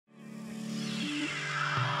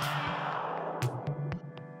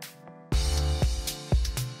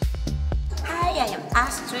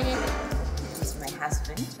Astrid. He's my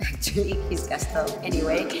husband, actually. He's Gastón.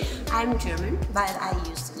 Anyway, I'm German, but I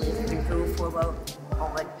used to live in Peru for about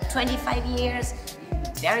over 25 years.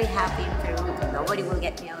 Very happy in Peru. Nobody will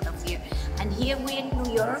get me out of here. And here we're in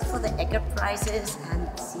New York for the Eckart prizes and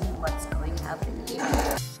see what's going to happen here.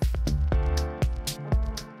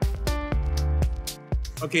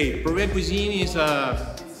 Okay, Peruvian cuisine is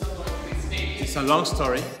a long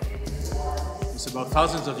story. It's about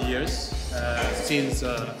thousands of years since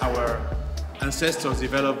our ancestors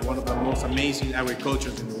developed one of the most amazing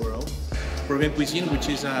agricultures in the world. Peruvian cuisine, which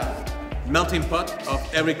is a melting pot of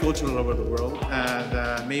every culture all over the world,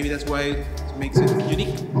 and maybe that's why it makes it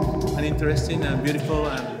unique and interesting and beautiful,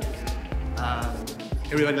 and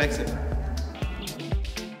everybody likes it.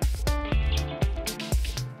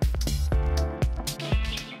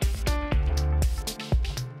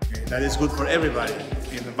 That is good for everybody,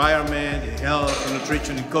 in the environment, in health, in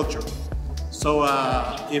nutrition, in culture. So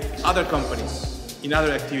if other companies in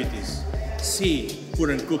other activities see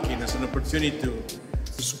food and cooking as an opportunity to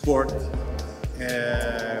support,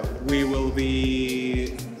 we will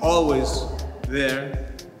be always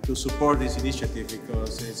there to support this initiative,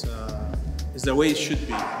 because it's the way it should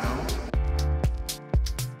be, you know?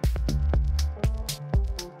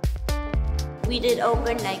 We did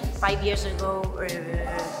open like 5 years ago a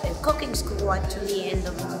cooking school actually in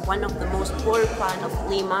one of the most poor part of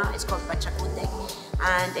Lima. It's called Pachacutec,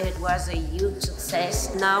 and it was a huge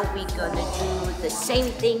success. Now we're gonna do the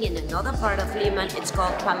same thing in another part of Lima. It's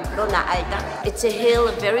called Pamplona Alta. It's a hill,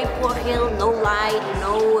 a very poor hill, no light,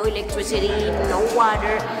 no electricity, no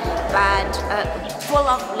water, but full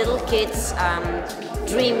of little kids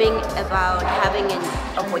dreaming about having an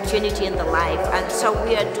opportunity in the life. And so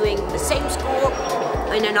we are doing the same school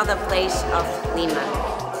in another place of Lima.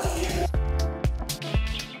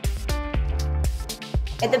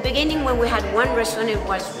 At the beginning, when we had one restaurant, it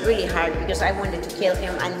was really hard because I wanted to kill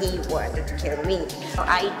him and he wanted to kill me. So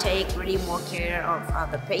I take really more care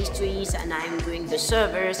of the pastries, and I'm doing the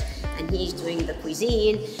servers and he's doing the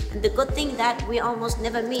cuisine. And the good thing that we almost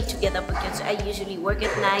never meet together, because I usually work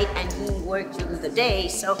at night and he works during the day.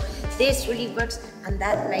 So this really works, and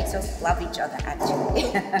that makes us love each other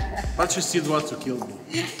actually. But she still wants to kill me.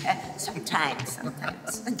 Sometimes.